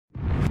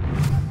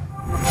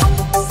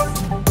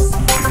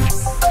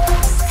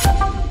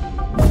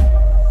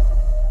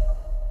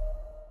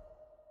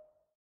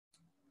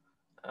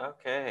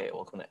Okay,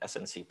 welcome to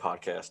SNC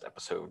Podcast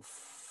episode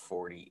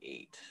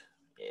 48.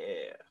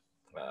 Yeah,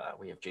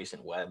 we have Jason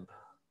Webb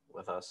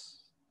with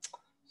us.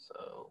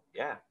 So,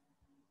 yeah,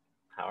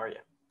 how are you?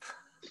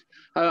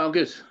 I'm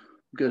good.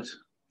 Good.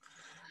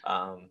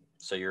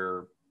 So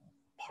you're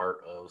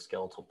part of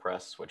Skeletal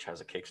Press, which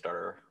has a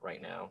Kickstarter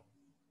right now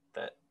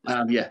that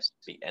is Yes.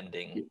 be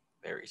ending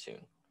very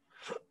soon.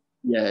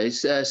 Yeah,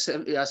 it's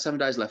 7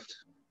 days left.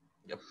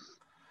 Yep.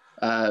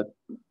 All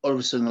of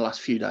a sudden, the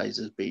last few days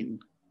has been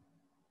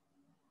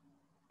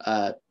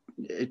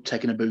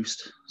taking a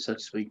boost, so to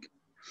speak,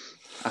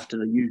 after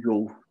the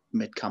usual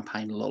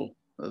mid-campaign lull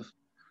of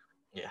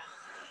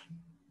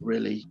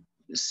really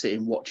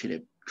sitting, watching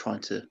it, trying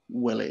to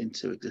will it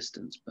into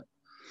existence. But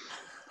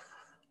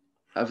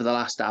over the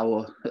last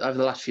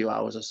few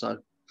hours or so,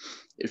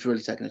 it's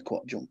really taken a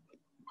quite jump.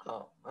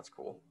 Oh, that's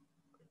cool.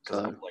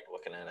 Because I'm like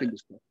looking at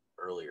it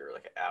earlier,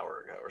 like an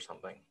hour ago or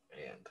something,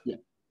 and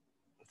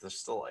there's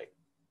still like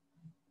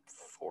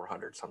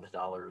 $400 something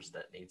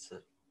that needs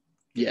to.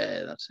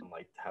 Yeah, that's it. I'm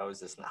like, how is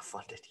this not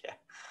funded yet?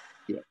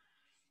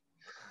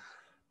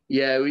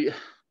 Yeah,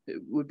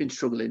 we've been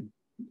struggling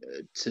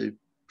to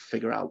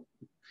figure out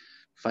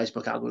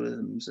Facebook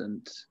algorithms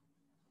and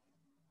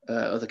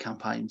other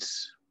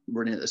campaigns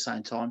running at the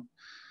same time,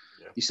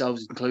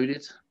 yourselves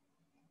included.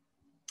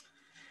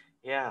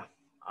 Yeah,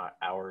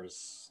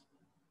 ours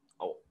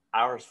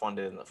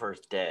funded in the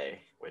first day,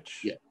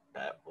 which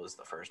that was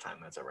the first time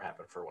that's ever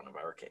happened for one of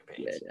our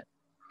campaigns. Yeah.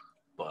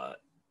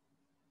 But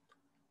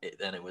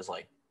then it was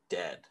like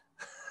dead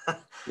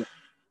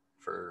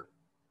for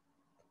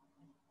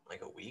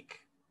like a week,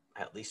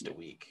 at least a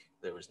week.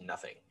 There was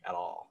nothing at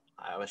all.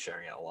 I was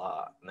sharing it a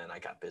lot, and then I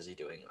got busy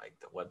doing like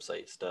the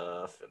website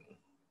stuff and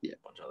a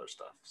bunch of other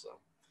stuff. So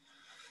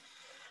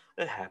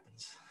it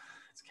happens.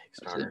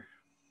 It's Kickstarter.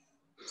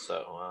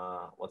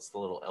 So what's the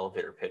little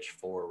elevator pitch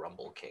for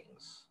Rumble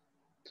Kings?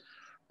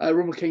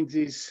 Rumble Kings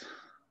is,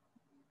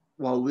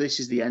 well, this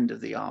is the end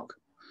of the arc.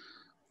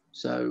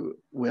 So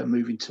we're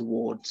moving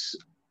towards,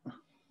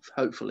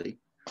 hopefully,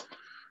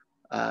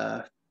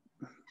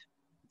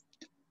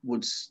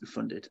 once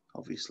funded,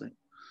 obviously,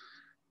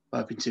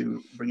 hoping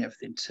to bring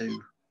everything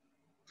to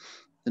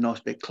the nice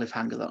big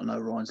cliffhanger that I know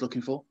Ryan's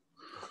looking for,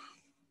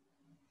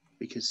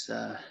 because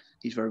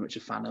he's very much a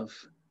fan of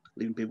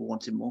leaving people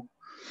wanting more.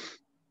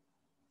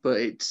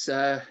 But it's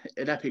an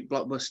epic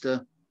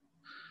blockbuster,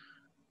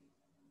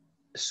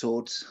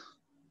 swords,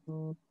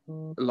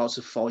 lots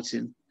of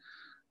fighting,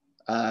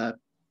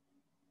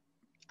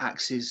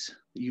 axes,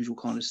 the usual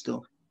kind of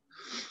stuff.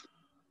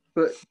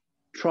 But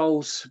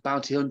trolls,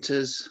 bounty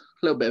hunters,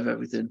 a little bit of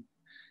everything.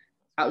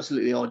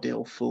 Absolutely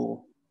ideal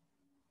for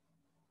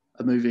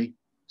a movie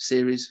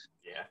series,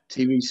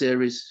 TV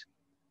series.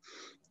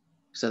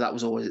 So that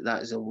is always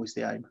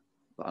the aim.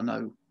 But I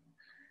know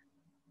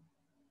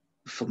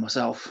for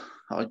myself,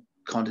 I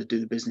kind of do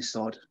the business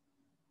side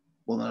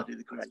more than I do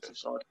the creative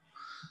side.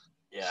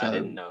 Yeah, so I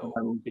didn't know.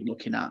 I will be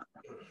looking at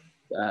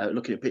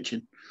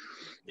pitching.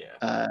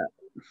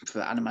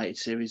 For animated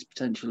series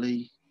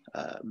potentially,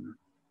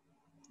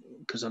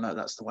 because I know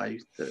that's the way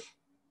that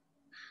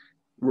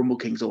Rumble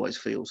Kings always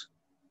feels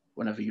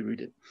whenever you read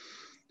it.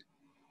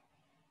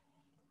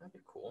 That'd be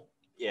cool.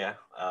 Yeah.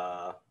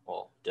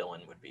 Well,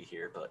 Dylan would be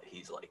here, but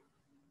he's like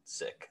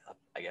sick,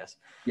 I guess.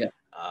 Yeah.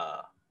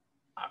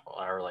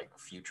 Our like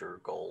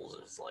future goals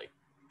is like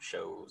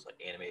shows,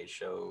 like animated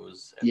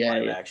shows and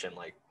live action,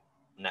 like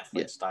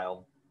Netflix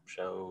style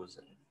shows,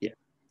 and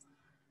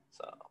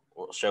so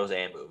shows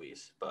and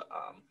movies. But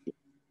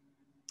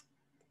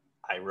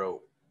I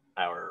wrote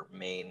our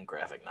main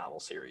graphic novel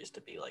series to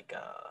be like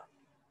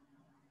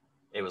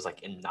it was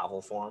like in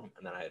novel form,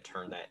 and then I had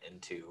turned that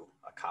into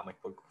a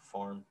comic book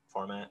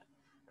format,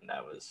 and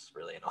that was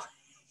really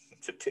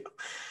annoying to do.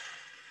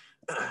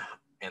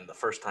 And the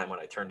first time when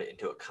I turned it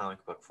into a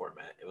comic book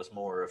format, it was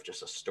more of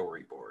just a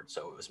storyboard.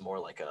 So it was more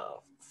like a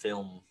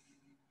film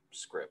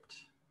script.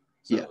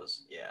 So it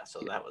was,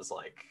 that was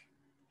like,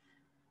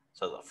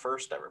 so the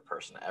first ever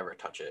person to ever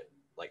touch it,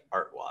 like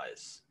art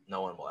wise,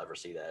 no one will ever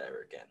see that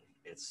ever again.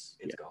 It's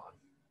gone.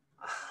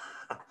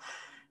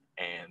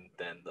 And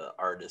then the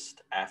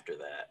artist after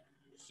that,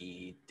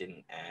 he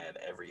didn't add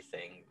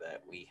everything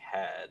that we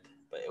had,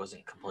 but it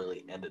wasn't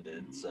completely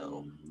edited.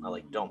 So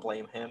I don't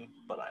blame him,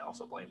 but I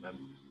also blame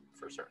him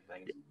for certain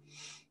things.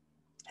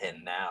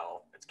 And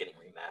now it's getting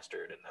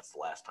remastered, and that's the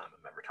last time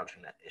I'm ever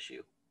touching that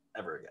issue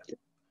ever again.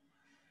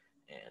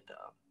 And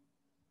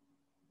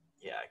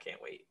I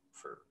can't wait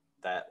for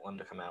that one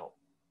to come out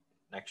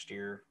next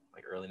year,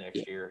 like early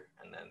next year,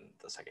 and then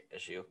the second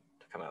issue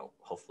to come out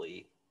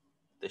hopefully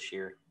this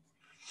year.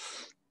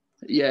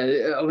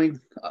 Yeah, I mean,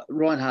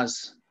 Ryan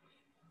is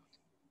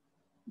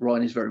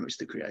very much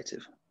the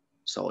creative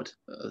side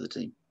of the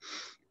team.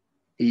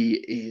 He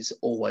is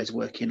always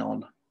working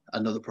on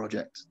another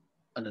project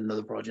and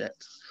another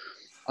project.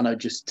 I know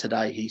just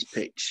today he's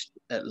pitched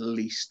at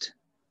least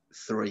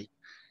 3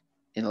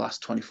 in the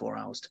last 24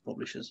 hours to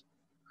publishers.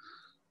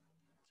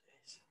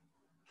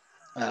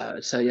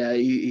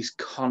 He's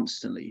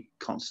constantly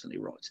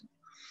writing.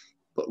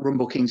 But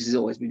Rumble Kings has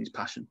always been his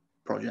passion.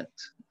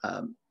 project.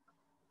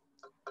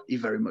 He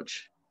very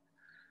much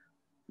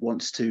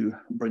wants to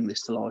bring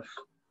this to life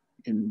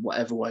in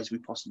whatever ways we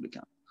possibly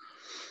can.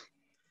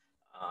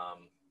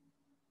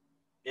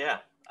 Yeah,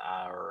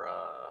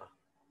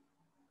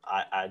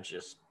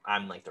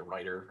 I'm like the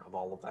writer of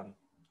all of them.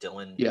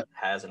 Dylan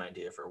has an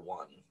idea for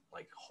one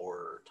like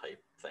horror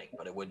type thing,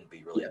 but it wouldn't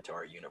be really to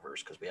our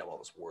universe because we have all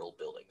this world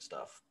building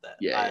stuff that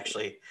I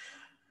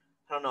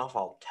don't know if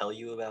I'll tell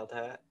you about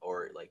that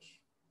or like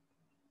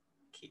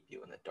keep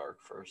you in the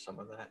dark for some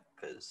of that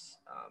because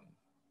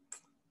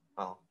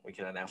well, we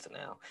can announce it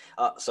now.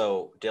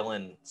 So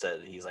Dylan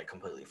said he's like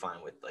completely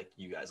fine with like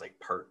you guys like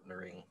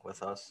partnering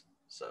with us.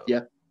 So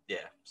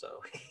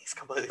so he's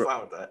completely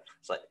fine with that.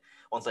 It's like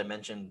once I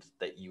mentioned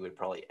that you would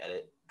probably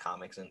edit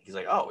comics, and he's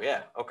like, "Oh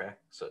yeah, okay."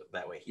 So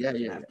that way he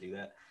doesn't have to do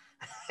that.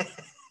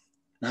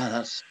 No,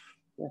 that's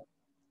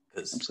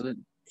because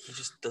absolutely. He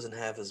just doesn't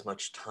have as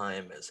much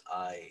time as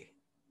I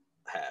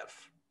have.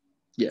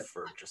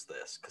 For just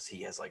this, because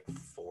he has like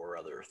 4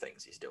 other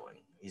things he's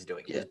doing. He's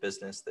doing his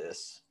business, and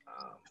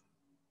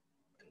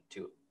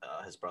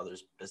his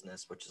brother's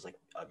business, which is like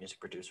a music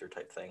producer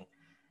type thing,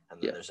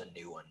 and then there's a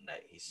new one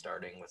that he's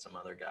starting with some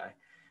other guy.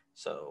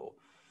 So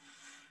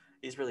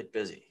he's really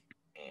busy.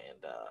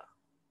 And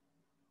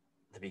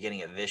the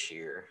beginning of this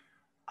year,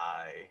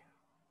 I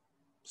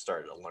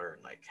started to learn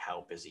like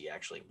how busy he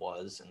actually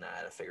was, and I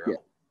had to figure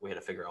out. We had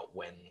to figure out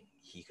when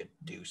he could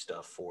do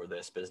stuff for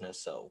this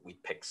business. So we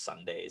picked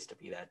Sundays to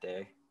be that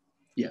day.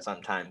 Yeah.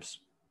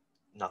 Sometimes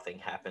nothing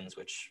happens,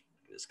 which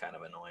is kind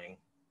of annoying,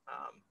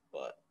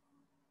 but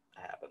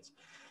it happens.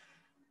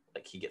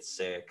 Like he gets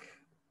sick,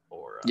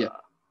 or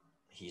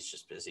he's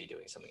just busy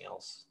doing something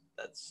else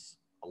that's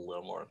a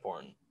little more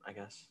important, I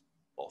guess.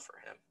 Well, for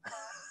him.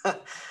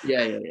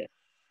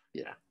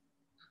 Yeah.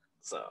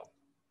 So.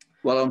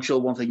 Well, I'm sure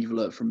one thing you've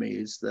learned from me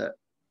is that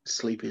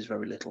sleep is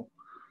very little.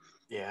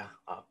 Yeah,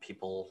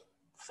 people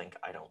think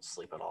I don't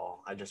sleep at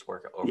all. I just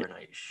work an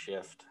overnight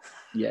shift.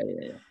 Yeah.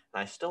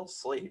 I still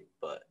sleep,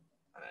 but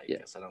I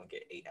guess I don't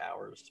get 8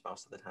 hours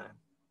most of the time.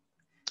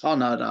 Oh,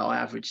 no, I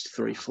averaged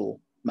 3, 4,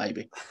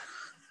 maybe.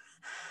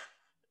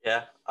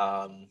 Yeah.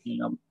 I'm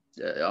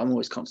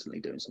always constantly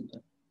doing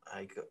something.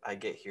 I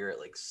get here at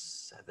like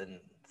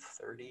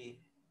 7:30,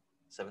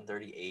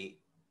 7:38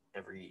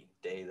 every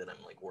day that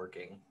I'm like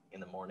working in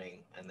the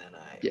morning, and then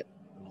I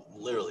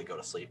literally go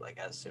to sleep like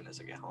as soon as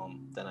I get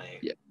home. Then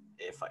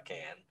if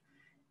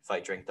I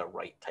drink the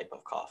right type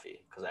of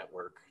coffee, because at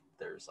work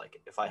there's like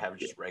if I have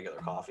just regular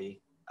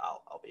coffee,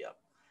 I'll be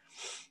up.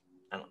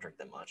 I don't drink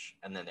that much,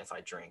 and then if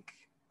I drink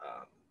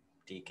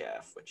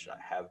decaf, which I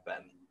have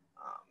been,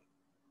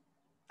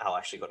 I'll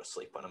actually go to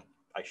sleep when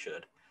I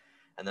should,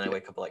 and then I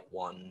wake up like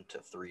 1 to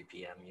 3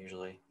 p.m.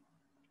 usually,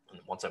 and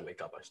once I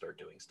wake up, I start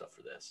doing stuff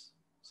for this.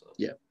 So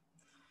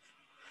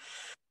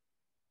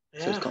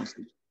so it's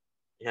constant.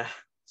 Yeah.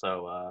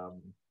 So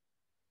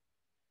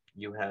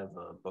you have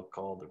a book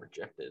called The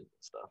Rejected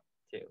stuff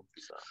too.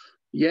 So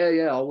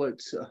I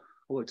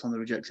worked on The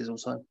Rejected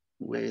also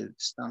with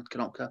Stan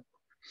Konopka.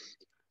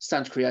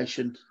 Stan's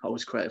creation. I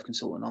was creative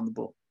consultant on the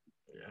book.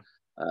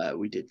 Yeah.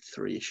 We did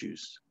 3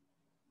 issues.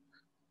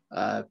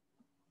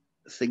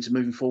 Things are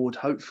moving forward,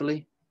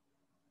 hopefully,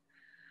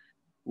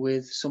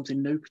 with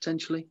something new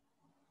potentially.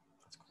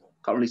 That's cool.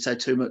 Can't really say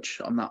too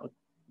much on that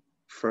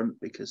front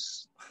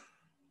because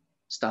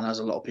Stan has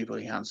a lot of people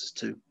he answers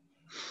to,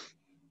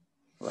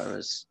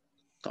 whereas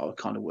I would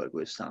kind of work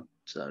with Stan.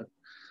 So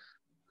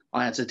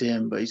I answer to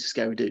him, but he's a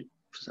scary dude.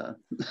 So.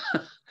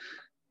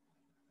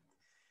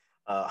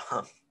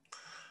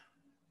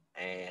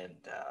 And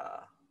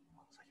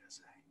what was I gonna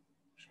say?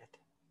 Shit.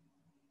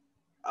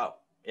 Oh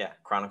yeah,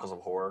 Chronicles of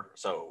Horror.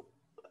 So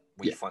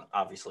we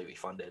obviously we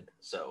funded.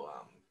 So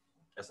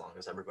as long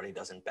as everybody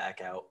doesn't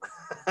back out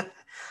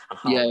on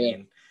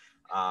Halloween,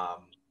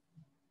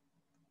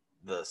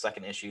 the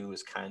second issue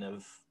is kind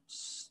of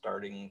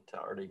starting to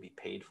already be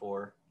paid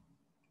for.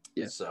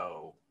 Yeah.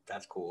 So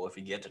that's cool. If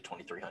you get to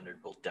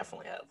 2,300, we'll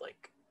definitely have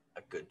like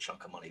a good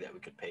chunk of money that we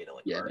could pay to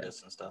like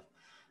artists and stuff.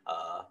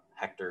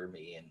 Hector,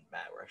 me, and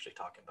Matt were actually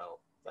talking about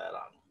that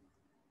on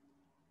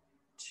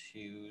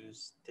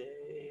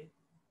Tuesday.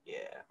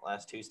 Yeah,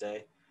 last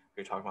Tuesday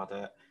we were talking about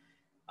that.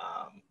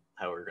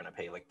 How we were gonna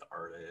pay like the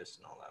artists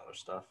and all that other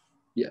stuff.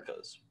 Yeah.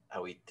 Because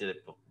how we did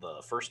it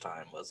the first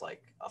time was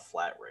like a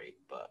flat rate,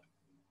 but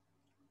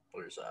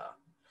there's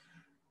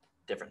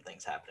different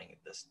things happening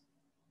at this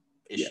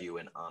issue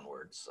and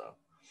onwards. So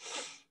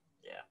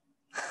yeah.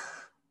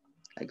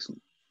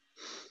 Excellent.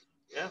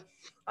 Yeah.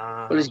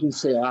 Well, as you can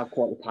see, I have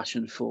quite a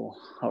passion for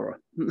horror.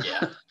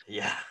 Yeah.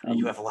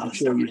 You have a lot of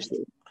stories.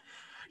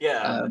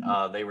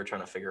 Yeah, they were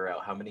trying to figure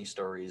out how many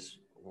stories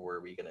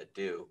were we gonna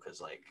do because,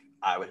 like,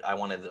 I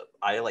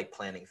like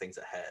planning things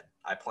ahead.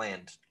 I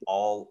planned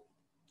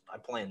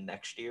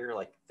next year.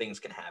 Like, things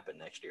can happen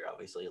next year,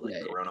 obviously, like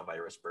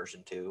coronavirus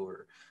version 2,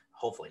 or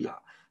hopefully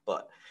not.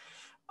 But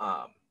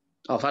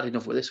I've had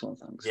enough with this one,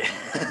 thanks.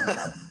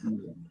 Yeah.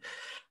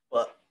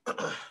 But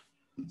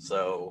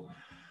so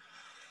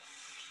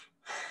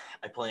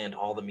I planned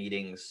all the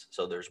meetings.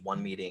 So there's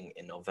one meeting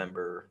in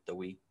November,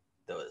 the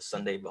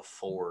Sunday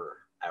before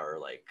our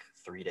like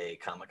 3-day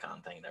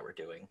Comic-Con thing that we're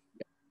doing,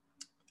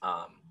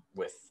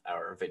 with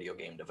our video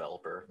game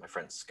developer, my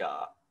friend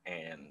Scott,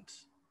 and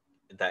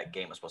that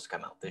game was supposed to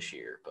come out this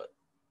year, but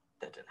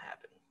that didn't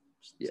happen.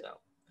 Yeah.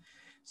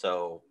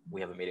 So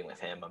we have a meeting with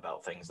him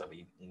about things that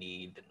we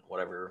need and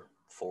whatever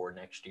for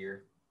next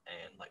year,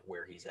 and like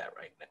where he's at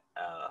right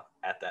now,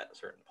 at that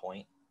certain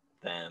point.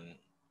 Then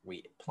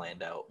we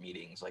planned out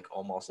meetings like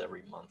almost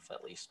every month,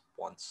 at least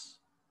once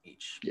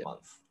each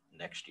month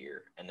next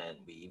year. And then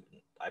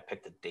I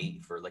picked a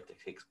date for like the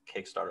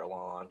Kickstarter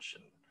launch,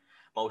 and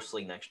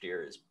mostly next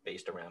year is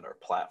based around our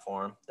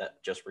platform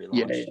that just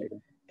relaunched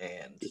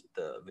and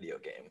the video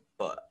game.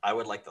 But I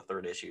would like the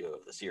 3rd issue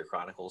of the Seer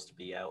Chronicles to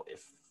be out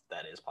if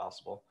that is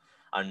possible.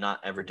 I'm not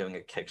ever doing a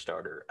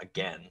Kickstarter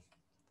again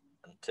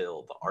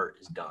until the art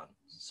is done.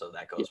 So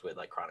that goes with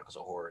like Chronicles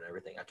of Horror and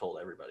everything. I told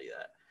everybody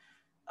that.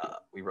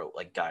 We wrote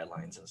like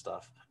guidelines and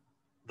stuff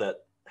that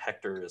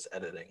Hector is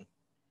editing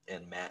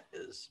and Matt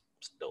is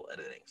still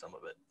editing some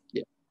of it.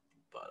 Yeah.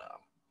 But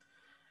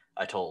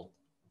I told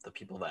the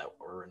people that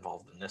were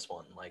involved in this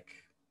one, like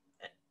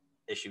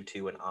issue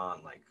 2 and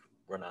on, like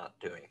we're not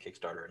doing a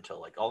Kickstarter until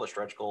like all the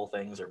stretch goal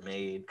things are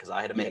made, because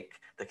I had to make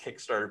the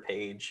Kickstarter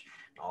page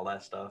and all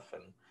that stuff.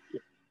 And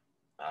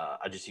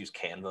I just use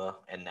Canva,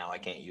 and now I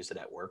can't use it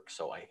at work,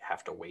 so I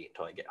have to wait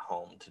until I get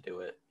home to do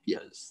it,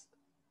 because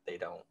they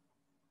don't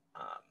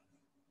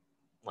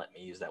let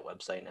me use that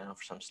website now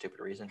for some stupid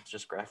reason. It's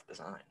just graphic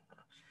design.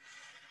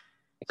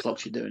 It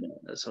clocks you doing it.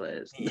 That's what it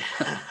is.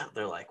 Yeah.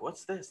 They're like,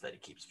 what's this that he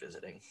keeps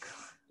visiting?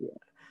 Yeah.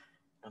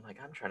 I'm like,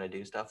 I'm trying to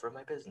do stuff for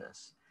my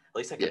business. At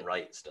least I can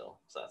write still,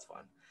 so that's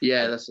fine.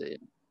 Yeah, that's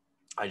it.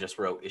 I just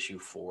wrote issue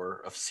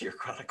 4 of Seer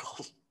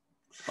Chronicles.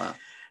 Wow.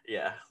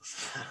 Yeah.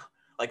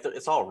 Like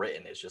it's all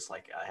written. It's just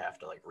like I have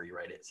to like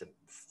rewrite it to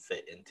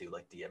fit into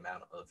like the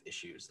amount of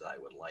issues that I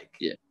would like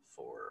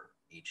for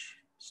each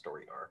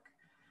story arc.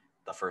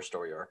 The first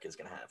story arc is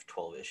going to have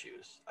 12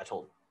 issues. I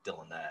told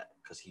Dylan that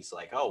because he's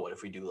like, oh, what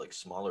if we do like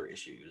smaller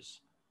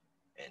issues,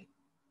 and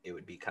it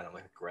would be kind of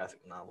like a graphic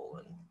novel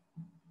and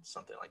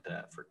something like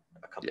that for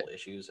a couple of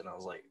issues. And I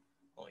was like,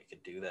 well, you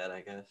could do that,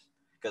 I guess.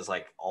 Because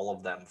like all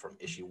of them from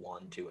issue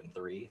 1, 2, and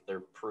 3,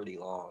 they're pretty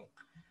long.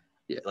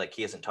 Yeah. Like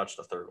he hasn't touched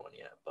the 3rd one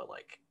yet, but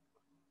like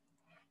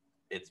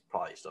it's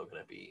probably still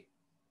going to be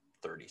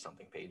 30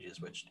 something pages,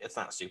 which it's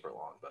not super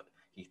long, but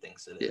he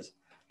thinks it is.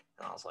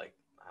 And I was like,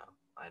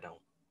 I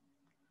don't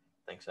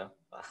think so.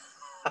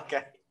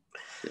 Okay.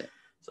 Yeah.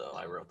 So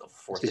I wrote the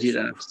 4th issue. Because you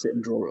don't have to sit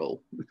and draw it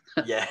all.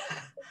 Yeah.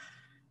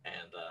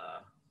 And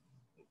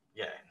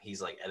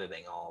he's like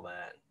editing all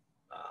that.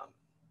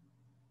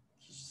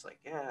 He's just like,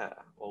 yeah,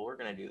 well, we're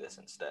going to do this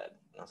instead.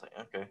 And I was like,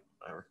 okay,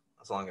 whatever.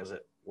 As long as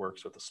it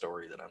works with the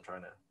story that I'm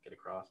trying to get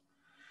across.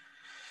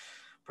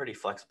 Pretty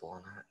flexible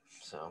on that.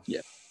 So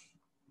yeah.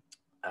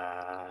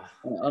 I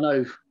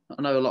know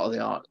a lot of the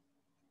art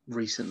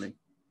recently.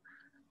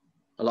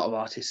 A lot of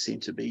artists seem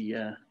to be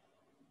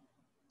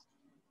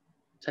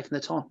taking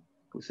their time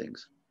with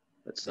things.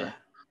 Let's say.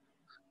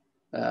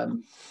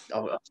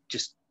 I'll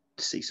just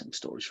see some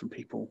stories from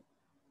people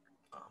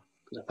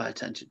because I pay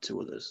attention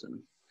to others,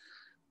 and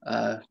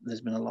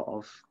there's been a lot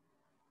of.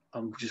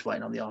 I'm just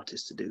waiting on the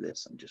artist to do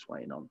this. I'm just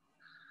waiting on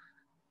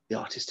the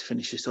artist to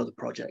finish this other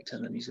project,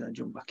 and then he's going to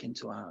jump back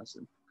into ours.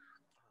 And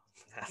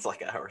that's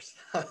like ours.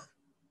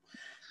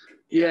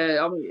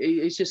 Yeah, I mean,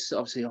 it's just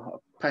obviously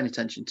paying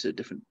attention to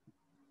different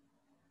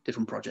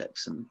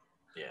projects and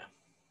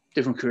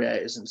different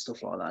creators and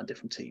stuff like that, and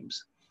different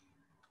teams.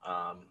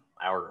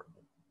 Our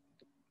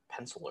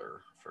penciler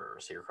for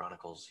Seer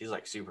Chronicles, he's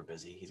like super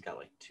busy. He's got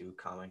like 2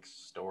 comics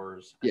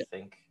stores, I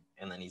think,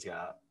 and then he's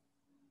got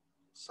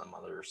some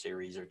other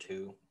series or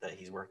 2 that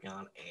he's working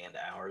on, and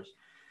ours.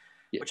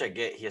 Which I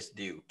get. He has to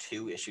do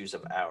 2 issues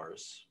of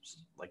ours.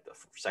 Like the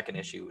 2nd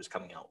issue is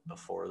coming out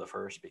before the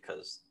 1st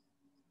because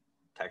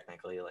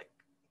technically, like,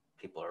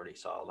 people already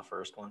saw the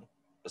 1st one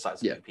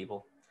besides the new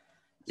people.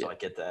 So I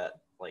get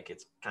that. Like,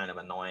 it's kind of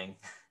annoying.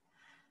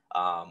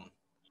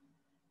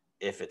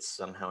 If it's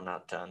somehow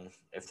not done,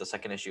 if the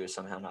 2nd issue is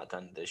somehow not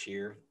done this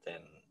year,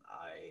 then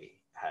I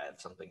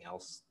have something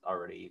else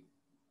already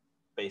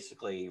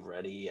basically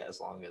ready, as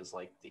long as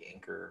like the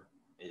inker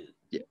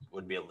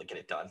would be able to get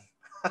it done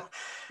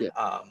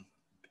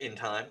in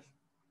time.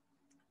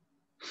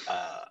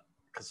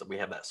 Because we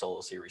have that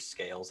solo series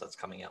Scales that's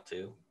coming out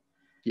too.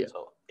 Yeah.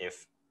 So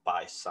if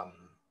by some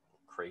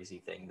crazy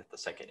thing that the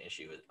 2nd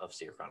issue of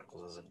Seer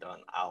Chronicles isn't done,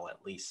 I'll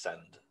at least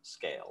send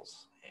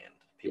Scales, and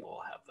people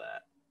will have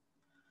that.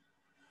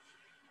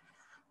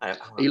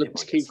 Are you looking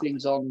to keep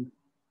things on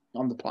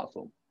the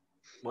platform?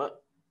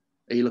 What?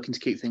 Are you looking to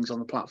keep things on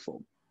the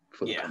platform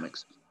for the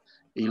comics?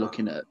 Are you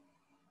looking at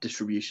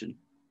distribution,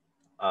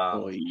 or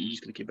are you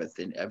just going to keep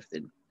everything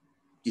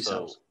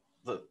yourselves?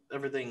 So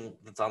everything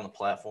that's on the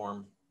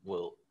platform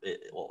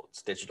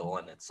it's digital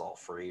and it's all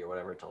free or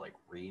whatever to like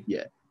read.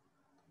 Yeah.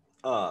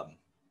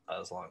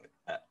 As long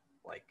as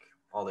like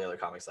all the other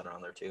comics that are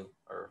on there too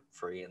are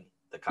free, and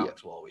the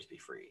comics will always be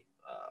free.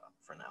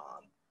 from now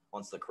on.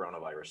 Once the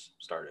coronavirus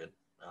started,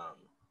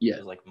 Yeah. it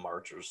was like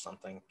March or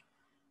something.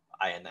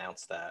 I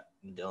announced that,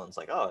 and Dylan's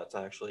like, "Oh, that's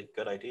actually a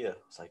good idea."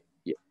 It's like,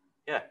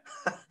 yeah.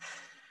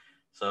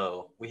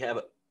 So we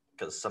have,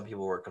 because some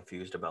people were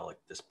confused about like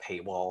this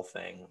paywall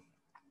thing.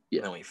 Yeah.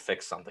 And then we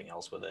fixed something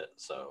else with it.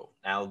 So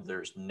now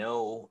there's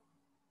no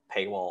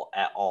paywall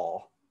at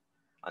all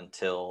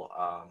until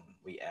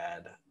we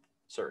add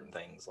certain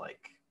things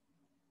like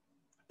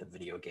the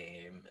video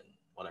game and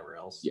whatever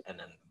else. Yeah. And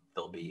then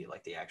there'll be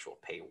like the actual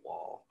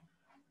paywall.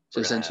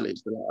 So essentially,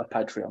 it's a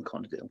Patreon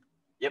kind of deal.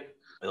 Yep.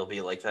 It'll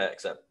be like that,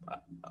 except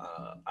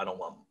I don't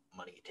want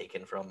money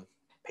taken from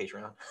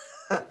Patreon.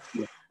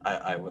 Yeah.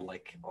 I would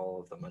like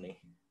all of the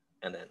money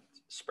and then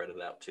spread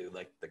it out to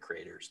like the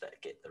creators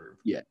that get their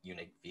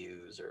unique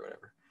views or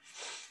whatever.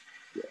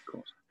 Yeah, of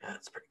course. Yeah,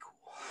 it's pretty cool.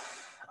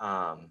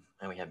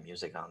 And we have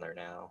music on there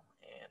now,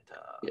 and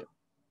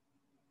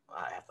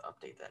I have to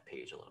update that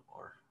page a little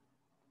more.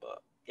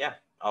 But yeah,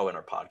 and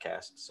our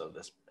podcast. So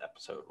this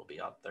episode will be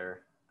up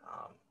there.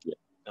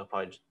 It'll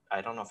probably.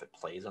 I don't know if it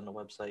plays on the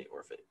website or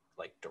if it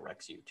like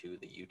directs you to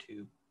the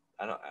YouTube.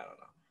 I don't know.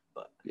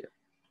 But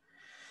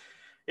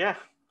yeah.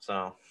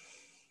 So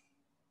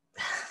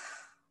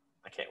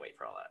I can't wait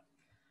for all that.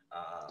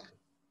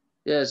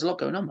 Yeah, there's a lot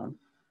going on, man.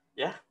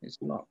 Yeah, it's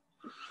a lot.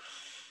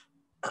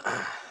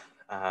 I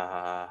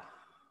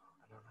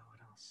don't know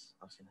what else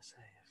I was gonna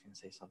say. I was gonna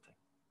say something.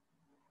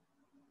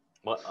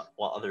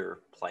 What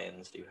other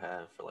plans do you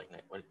have for like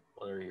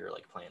what are your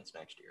like plans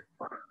next year?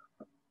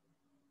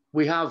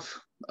 We have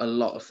a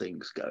lot of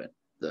things going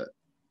that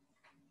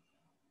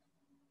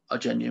I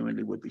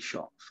genuinely would be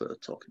shocked for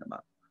talking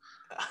about.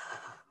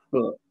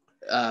 But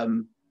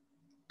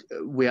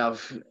we have,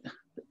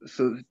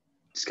 for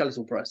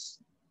Skeletal Press,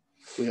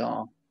 we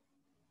are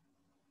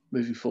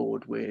moving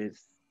forward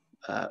with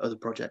other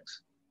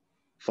projects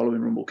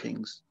following Rumble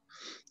Kings.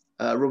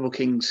 Rumble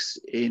Kings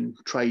in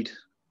trade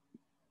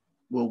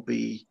will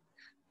be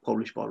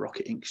published by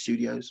Rocket Ink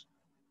Studios.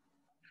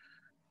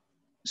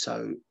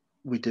 So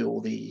we do all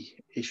the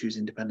issues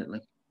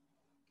independently,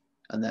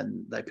 and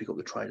then they pick up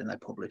the trade and they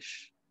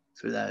publish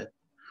through their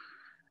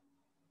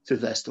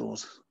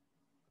stores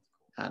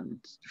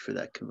and through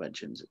their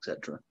conventions,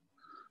 etc.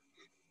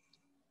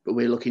 But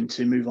we're looking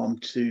to move on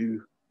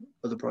to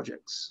other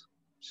projects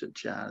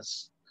such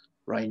as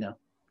Rainer,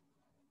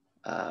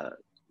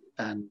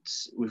 and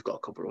we've got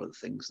a couple of other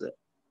things that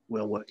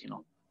we're working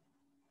on.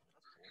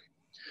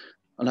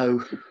 I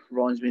know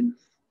Ryan's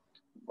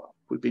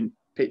we've been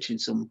pitching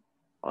some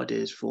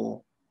ideas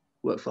for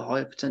work for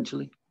hire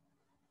potentially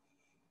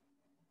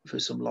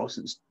for some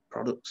licensed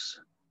products,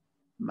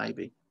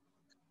 maybe.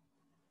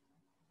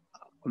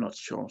 I'm not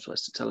sure I'm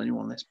supposed to tell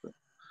anyone this, but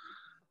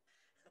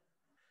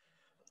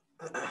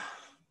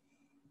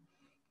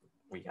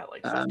we got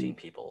like 15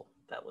 people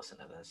that listen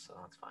to this, so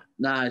that's fine.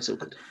 Nah, it's all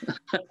good.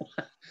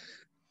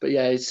 But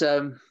yeah, it's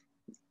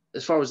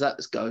as far as that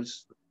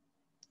goes,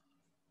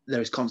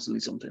 there is constantly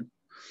something.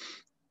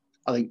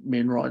 I think me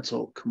and Ryan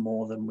talk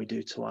more than we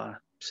do to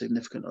our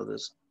significant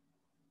others,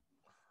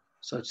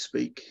 so to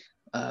speak.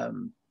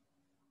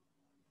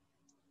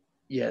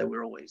 Yeah,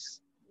 we're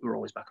always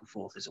back and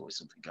forth. There's always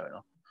something going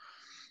on.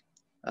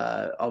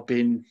 I've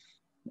been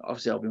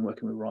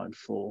working with Ryan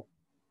for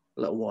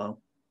a little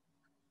while.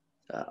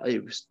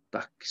 It was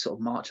back sort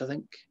of March, I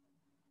think,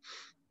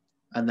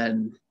 and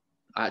then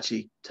I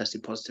actually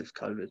tested positive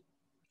for COVID.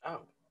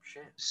 Oh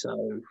shit!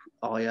 So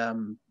I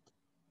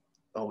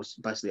was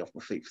basically off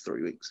my feet for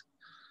 3 weeks.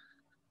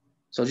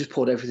 So I just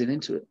poured everything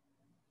into it,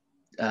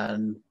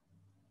 and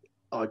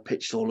I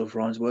pitched all of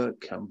Ryan's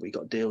work, and we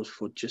got deals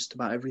for just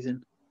about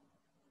everything.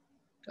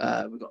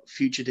 We got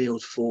future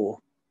deals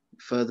for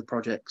further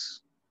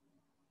projects.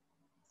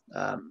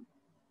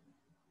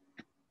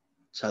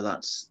 So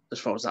that's, as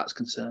far as that's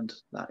concerned,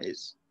 that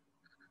is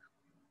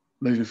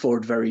moving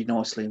forward very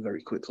nicely and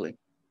very quickly.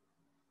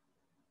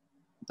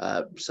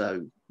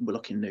 So we're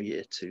looking new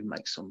year to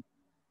make some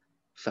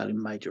fairly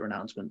major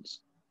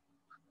announcements.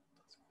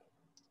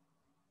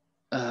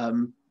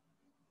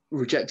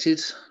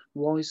 Rejected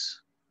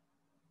wise,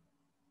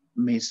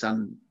 me and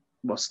Stan,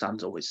 well,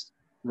 Stan's always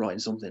writing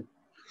something.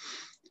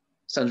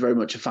 Stan's very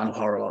much a fan of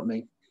horror like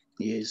me.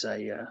 He is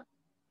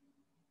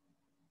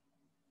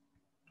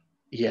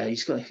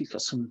he's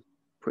got some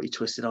pretty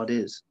twisted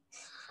ideas.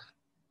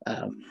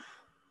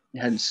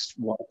 Hence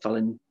why I fell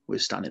in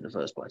with Stan in the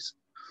first place.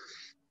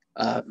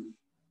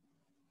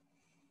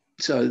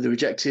 So the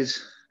Rejected,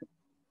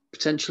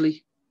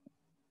 potentially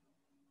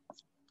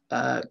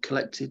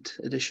collected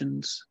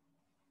editions.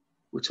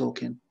 We're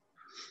talking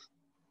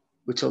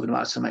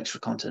about some extra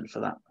content for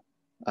that.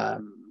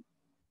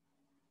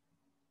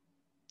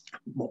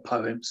 More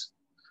poems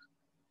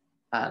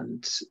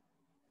and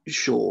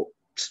short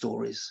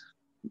stories.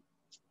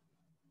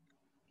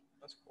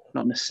 That's cool.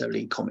 Not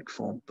necessarily in comic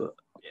form, but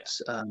yeah.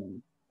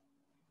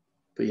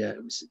 But yeah,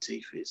 Mr.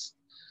 Teeth is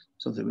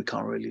something we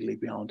can't really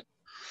leave behind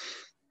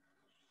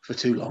for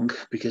too long,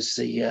 because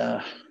he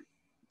did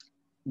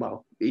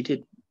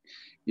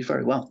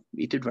very well.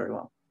 He did very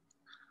well,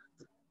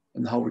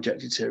 and the whole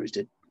Rejected series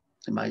did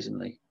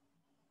amazingly.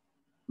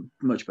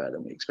 Much better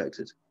than we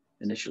expected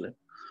initially.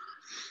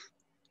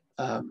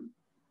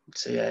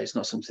 So yeah, it's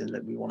not something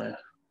that we want to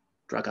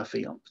drag our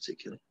feet on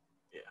particularly.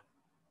 Yeah.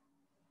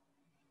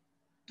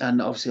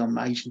 And obviously I'm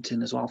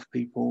agenting as well for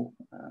people,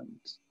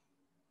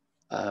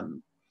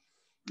 and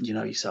you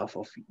know yourself,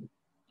 I've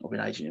been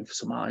agenting for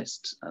some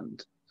artists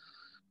and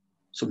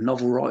some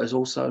novel writers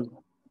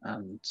also,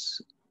 and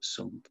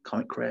some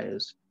comic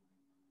creators,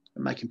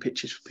 and making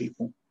pictures for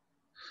people.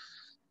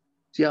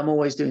 So yeah, I'm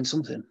always doing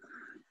something.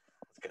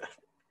 That's good.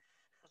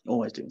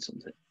 Always doing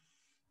something.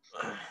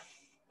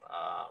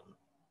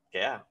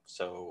 Yeah.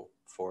 So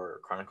for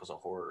Chronicles of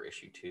Horror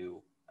issue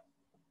 2,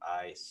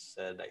 I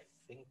said I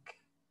think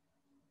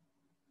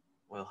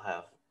we'll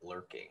have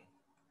Lurking,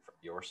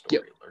 your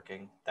story. Yep.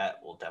 Lurking. That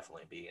will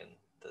definitely be in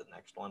the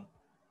next one.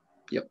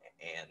 Yep.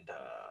 And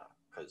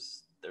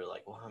because they're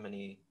like, well, how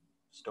many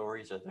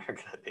stories are there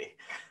gonna be?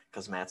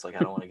 Because Matt's like, I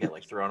don't want to get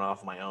like thrown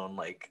off my own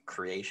like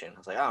creation. I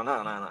was like, oh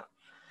no.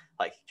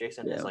 Like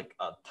Jason is like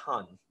a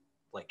ton.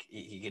 Like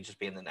he could just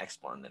be in the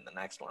next one, and the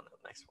next one, and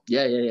the next one.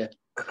 Yeah.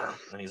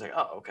 And he's like,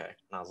 oh, okay.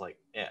 And I was like,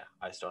 yeah,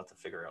 I still have to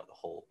figure out the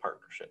whole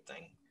partnership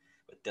thing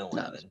with Dylan.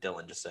 No. And then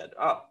Dylan just said,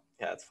 oh,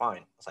 yeah, it's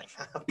fine. I was like,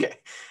 okay.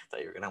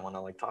 Thought you were gonna want to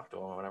like talk to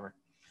him or whatever.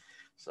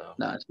 So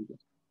No, it's good.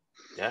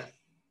 Yeah.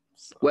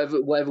 So,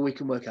 whatever we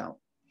can work out.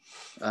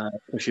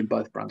 Pushing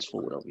both brands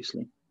forward,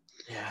 obviously.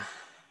 Yeah.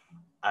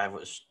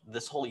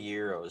 This whole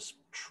year I was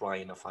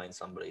trying to find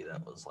somebody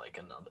that was like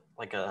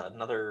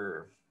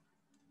another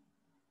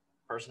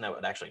person that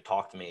would actually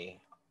talk to me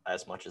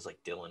as much as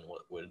like Dylan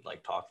would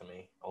like talk to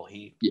me. Well,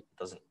 he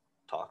doesn't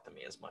talk to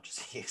me as much as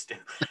he used to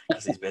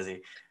because he's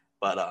busy.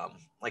 But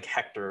like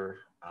Hector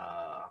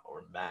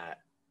or Matt,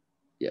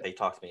 they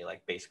talk to me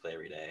like basically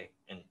every day,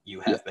 and you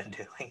have been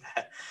doing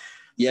that.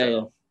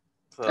 So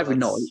every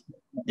night.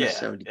 Yeah.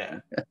 So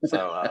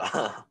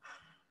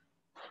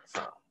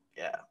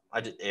yeah,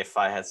 if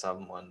I had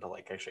someone to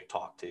like actually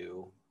talk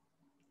to,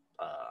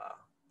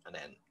 and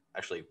then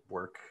actually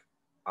work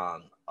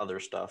on other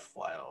stuff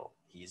while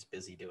he's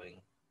busy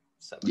doing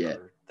 7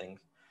 other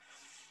things.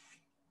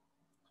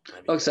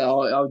 Like I said,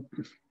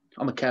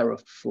 I'm a carer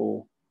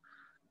for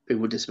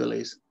people with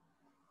disabilities.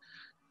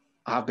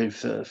 I have been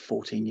for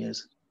 14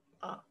 years.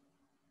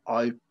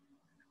 I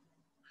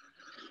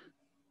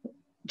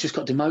just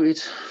got demoted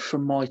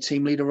from my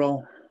team leader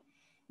role,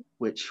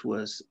 which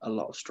was a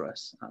lot of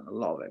stress and a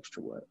lot of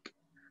extra work.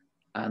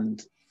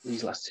 And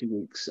these last 2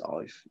 weeks,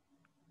 I've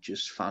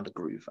just found a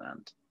groove,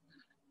 and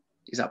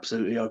it's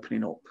absolutely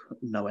opening up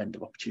no end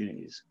of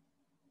opportunities.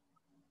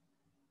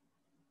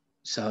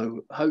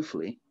 So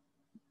hopefully,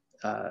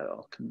 I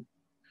can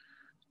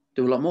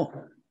do a lot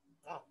more.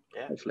 Oh,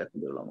 yeah. Hopefully, I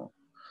can do a lot more.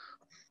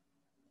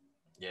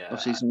 Yeah.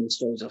 Obviously, some of the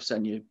stories I've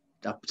sent you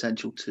have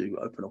potential to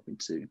open up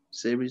into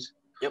series.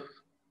 Yep.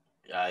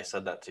 Yeah, I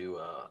said that to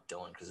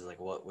Dylan because he's like,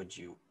 what would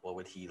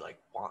he like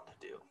want to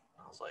do?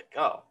 I was like,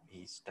 oh,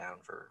 he's down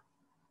for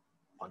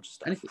a bunch of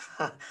stuff. Anything.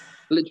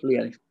 Literally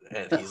anything.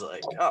 And he's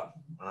like, oh,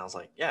 and I was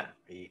like, yeah,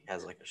 he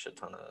has like a shit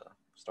ton of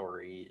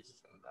stories,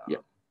 and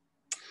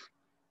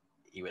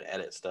he would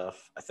edit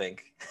stuff, I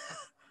think.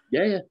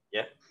 Yeah.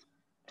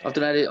 I've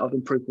done edit. I've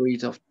been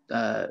proofread.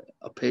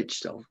 I've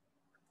pitched.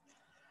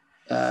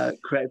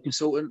 Creative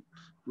consultant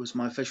was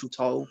my official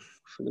title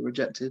for the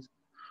Rejected.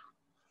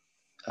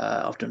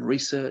 I've done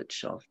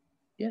research.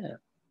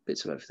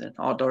 Bits of everything.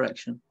 Art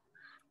direction.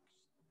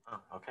 Oh,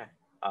 okay.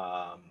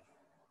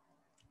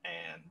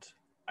 And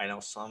I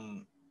know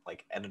some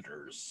like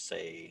editors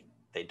say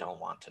they don't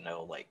want to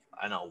know. Like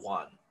I know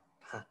one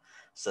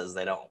says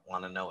they don't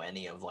want to know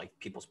any of like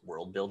people's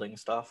world building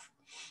stuff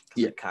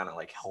because it kind of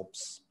like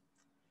helps.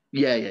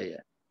 Yeah.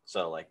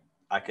 So like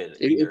I could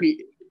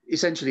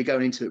essentially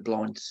going into it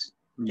blind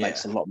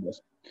makes it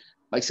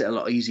a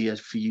lot easier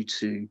for you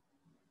to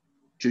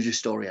judge a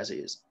story as it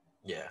is.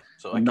 Yeah.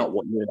 So not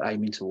what you're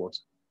aiming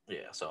towards.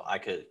 Yeah. So I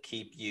could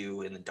keep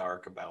you in the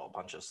dark about a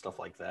bunch of stuff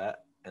like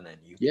that, and then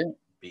you could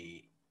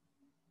be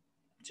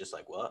just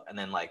like what, and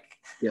then like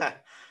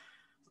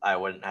I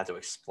wouldn't have to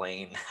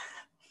explain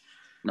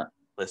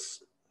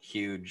this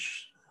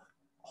huge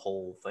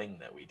whole thing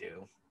that we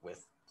do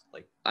with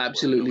like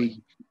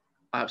absolutely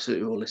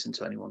will listen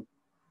to anyone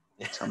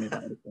tell me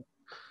about everything.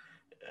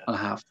 I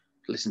have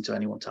listened to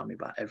anyone tell me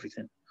about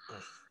everything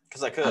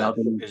because I could.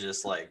 It's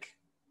just like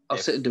I'll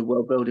sit and do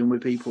world building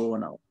with people,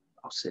 and I'll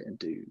sit and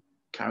do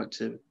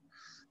character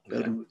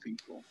building with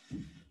people.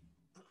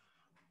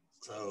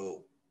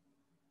 So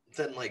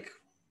then like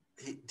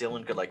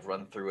Dylan could like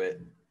run through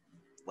it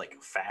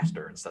like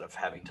faster instead of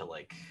having to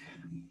like,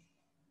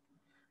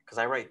 because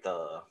I write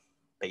the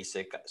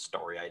basic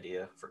story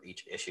idea for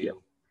each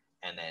issue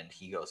and then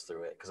he goes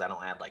through it because I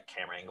don't add like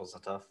camera angles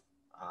and stuff.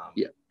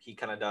 He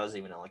kind of does,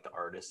 even though like the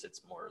artist,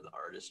 it's more of the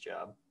artist's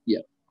job.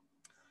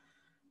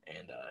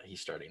 And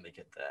he's starting to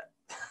get that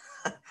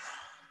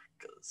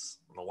because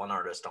the one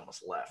artist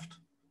almost left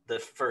the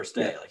first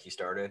day. Like he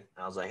started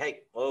and I was like,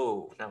 hey,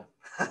 whoa, no,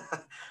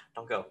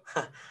 don't go.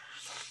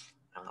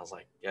 And I was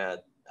like, yeah,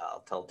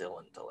 I'll tell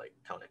Dylan to like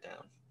tone it down.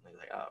 And he's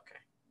like, oh, okay.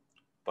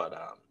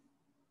 But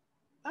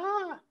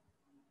Ah,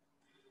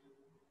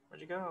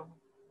 where'd you go?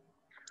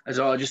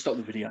 I just stopped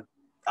the video.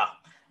 Ah,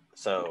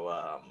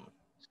 so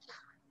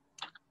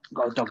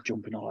Got a dog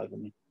jumping all over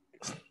me.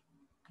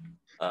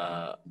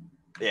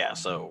 yeah,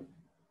 so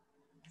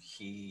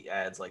he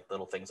adds like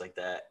little things like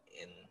that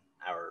in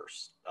our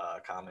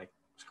comic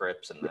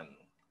scripts, and then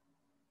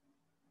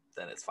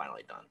it's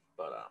finally done.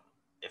 But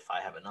if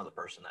I have another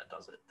person that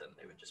does it, then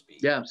it would just be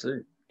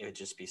absolutely. It would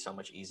just be so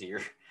much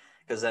easier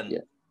because then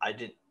I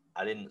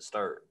didn't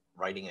start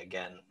writing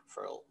again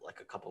for like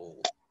a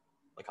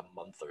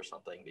month or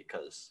something,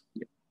 because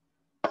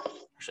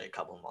actually a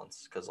couple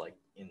months, because like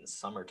in the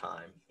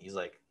summertime he's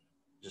like,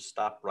 just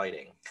stop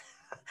writing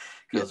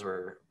because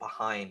we're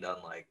behind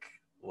on like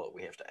what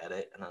we have to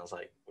edit, and I was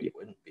like, we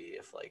wouldn't be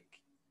if like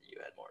you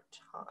had more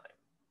time.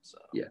 So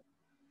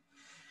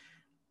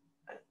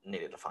I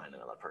needed to find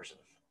another person.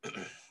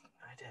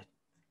 I did.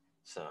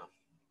 So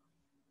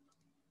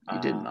you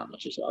didn't, man. I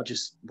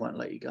just won't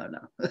let you go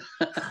now.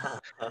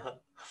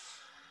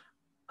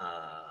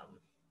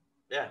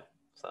 Yeah,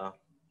 so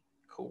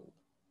cool.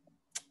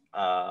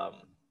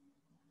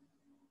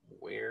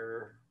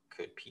 Where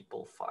could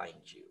people find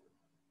you?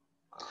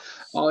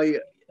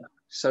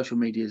 Social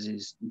medias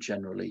is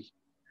generally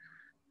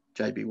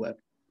JB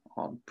Webb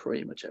on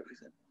pretty much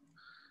everything.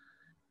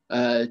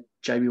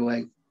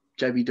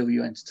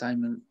 JBW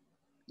Entertainment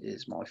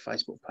is my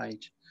Facebook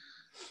page.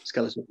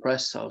 Skeletal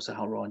Press, I also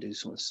help Ryan do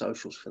some of the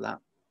socials for that.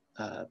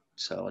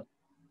 So I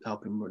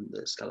help him run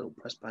the Skeletal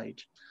Press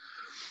page.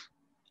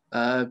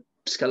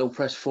 Skeletal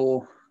Press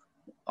 4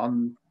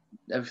 on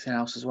everything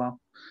else as well.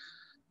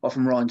 Apart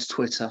from Ryan's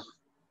Twitter,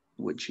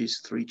 which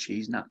is 3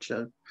 Cheese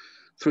Macho.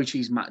 Oh,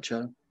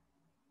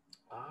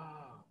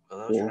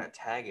 well, I was trying to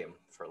tag him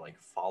for like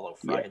Follow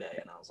Friday,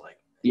 and I was like,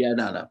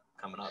 no.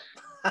 Coming up.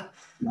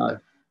 No.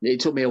 It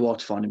took me a while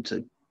to find him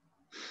too.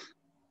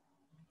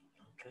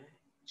 Okay.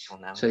 Well,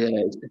 now. So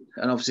and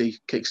obviously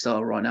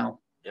Kickstarter right now.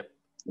 Yep.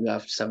 We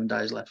have 7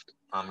 days left.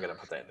 I'm gonna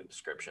put that in the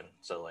description.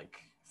 So like,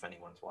 if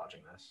anyone's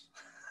watching this,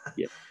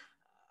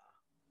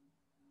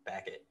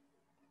 back it,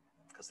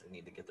 because they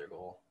need to get their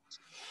goal.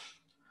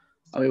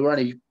 I mean, we're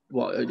only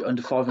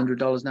under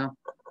 $500 now.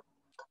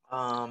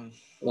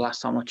 The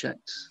last time I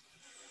checked.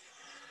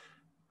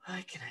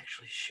 I can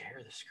actually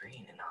share the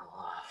screen, and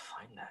I'll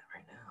find that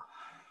right now.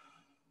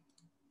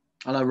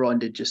 I know Ryan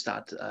did just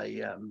add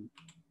a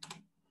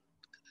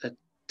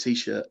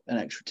t-shirt, an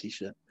extra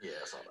t-shirt. Yeah,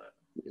 I saw that.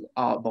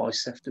 Art by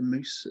Sefton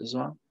Moose as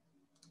well.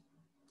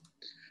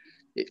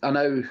 I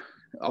know,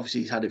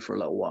 obviously, he's had it for a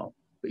little while,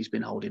 but he's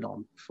been holding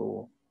on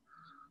for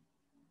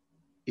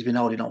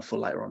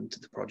later on to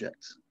the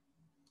project.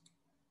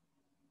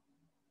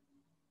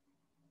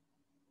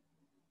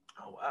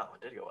 Oh wow,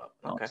 it did go up.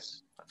 Okay,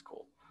 nice. That's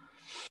cool.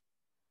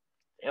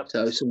 Yep.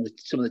 So some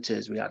of the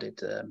tiers we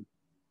added,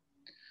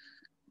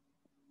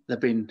 they've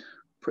been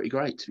pretty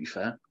great, to be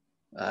fair.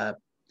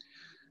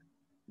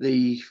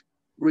 The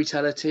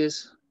retailer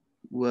tiers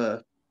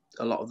were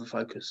a lot of the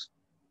focus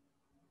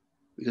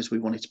because we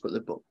wanted to put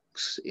the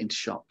books into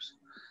shops,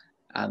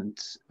 and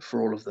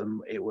for all of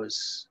them, it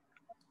was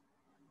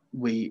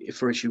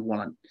for issue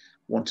 1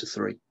 to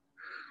 3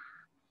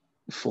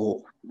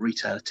 for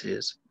retailer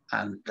tiers,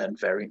 and then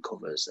variant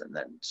covers, and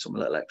then some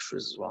little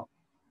extras as well.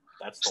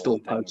 That's the store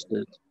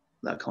posters,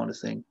 that kind of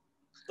thing.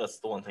 That's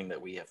the one thing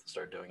that we have to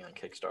start doing on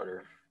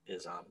Kickstarter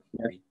is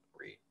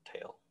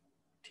retail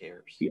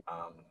tiers. Yeah.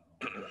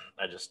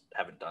 I just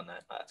haven't done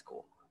that. That's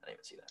cool. I didn't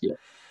even see that. Yeah.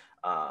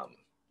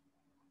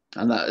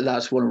 And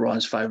that's one of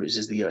Ryan's favorites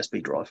is the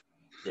USB drive.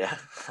 Yeah.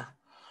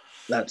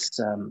 That's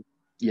I'm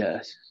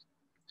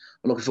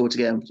looking forward to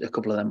getting a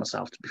couple of them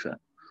myself, to be fair.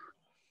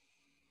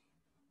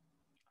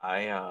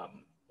 I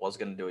was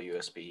going to do a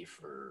USB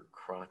for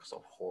Chronicles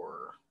of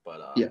Horror,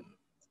 but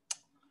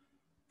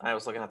I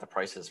was looking at the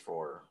prices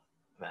for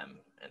them,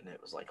 and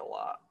it was like a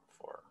lot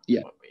for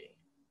what we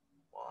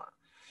want.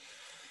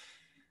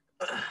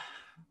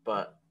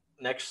 But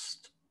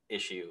next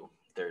issue,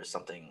 there's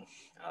something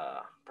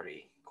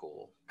pretty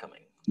cool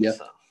coming. Yeah.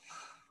 So,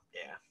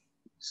 yeah.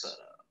 But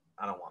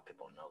I don't want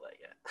people to know that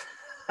yet.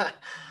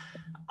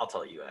 I'll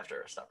tell you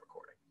after I stop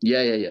recording.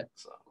 Yeah.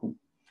 So, cool.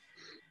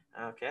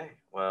 Okay.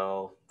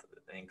 Well,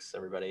 thanks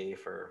everybody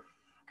for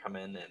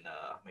coming, and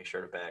make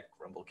sure to back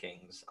Rumble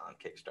Kings on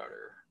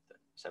Kickstarter.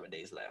 7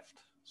 days left.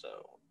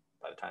 So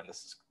by the time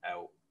this is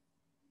out,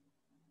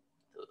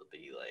 it'll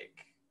be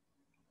like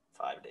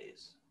 5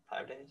 days.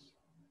 5 days?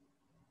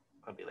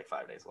 It'll be like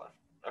 5 days left.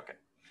 Okay.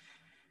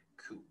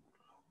 Cool.